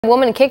A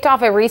woman kicked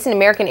off a recent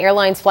American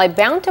Airlines flight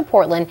bound to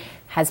Portland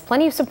has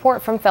plenty of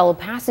support from fellow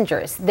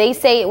passengers. They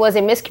say it was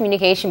a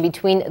miscommunication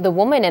between the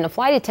woman and a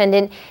flight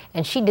attendant,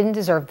 and she didn't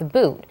deserve the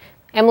boot.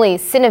 Emily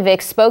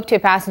Sinovic spoke to a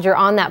passenger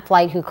on that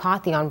flight who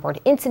caught the onboard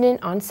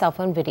incident on cell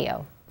phone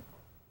video.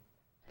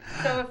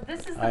 So if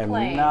this is the I'm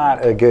plane,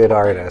 not a good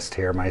artist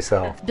here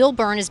myself. Bill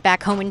Byrne is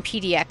back home in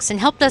PDX and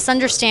helped us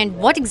understand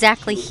what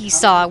exactly he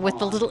saw with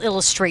the little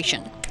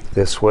illustration.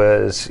 This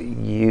was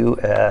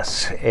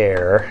U.S.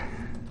 Air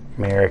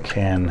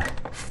American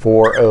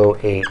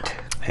 408,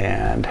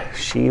 and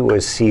she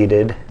was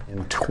seated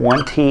in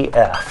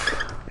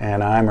 20F,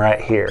 and I'm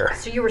right here.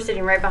 So you were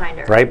sitting right behind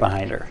her? Right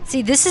behind her.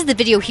 See, this is the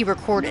video he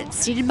recorded,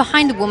 seated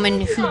behind the woman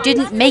who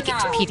didn't make it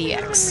to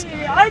PDX.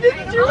 I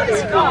didn't do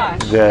it.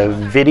 The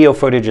video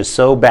footage is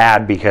so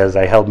bad because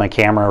I held my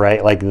camera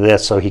right like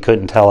this so he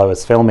couldn't tell I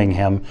was filming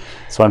him.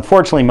 So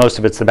unfortunately most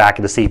of it's the back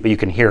of the seat, but you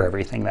can hear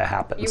everything that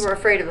happens. You were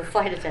afraid of the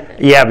flight attendant?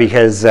 Yeah,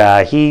 because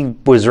he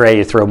was ready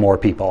to throw more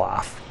people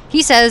off.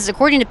 He says,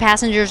 according to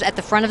passengers at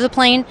the front of the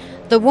plane,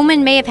 the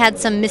woman may have had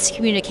some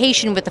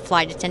miscommunication with the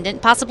flight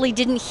attendant, possibly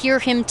didn't hear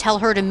him tell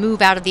her to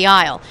move out of the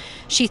aisle.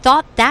 She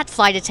thought that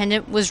flight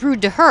attendant was rude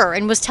to her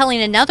and was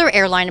telling another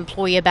airline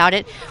employee about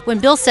it when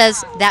Bill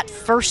says that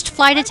first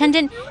flight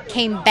attendant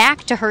came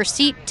back to her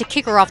seat to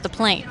kick her off the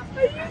plane.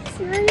 Are you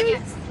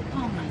serious?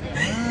 Oh my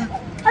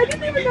God. I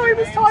didn't even know he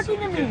was talking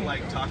to me.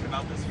 Talk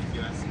about this with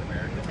U.S. and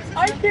American.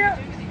 I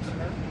can't.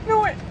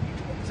 No, I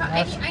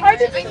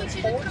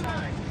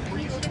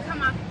need you to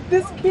come on.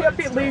 This can't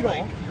be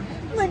legal.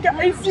 Like,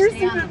 I seriously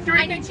didn't do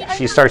anything.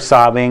 She starts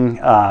sobbing.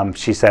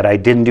 She said, "I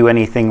didn't do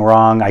anything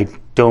wrong. I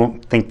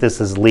don't think this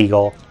is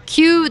legal."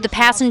 Cue the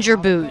passenger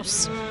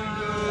boos.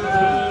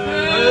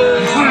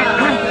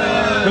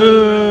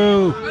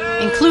 Boo!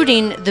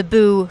 Including the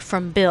boo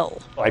from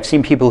Bill. I've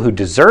seen people who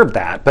deserve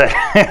that, but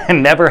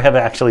never have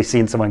actually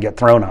seen someone get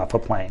thrown off a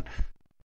plane.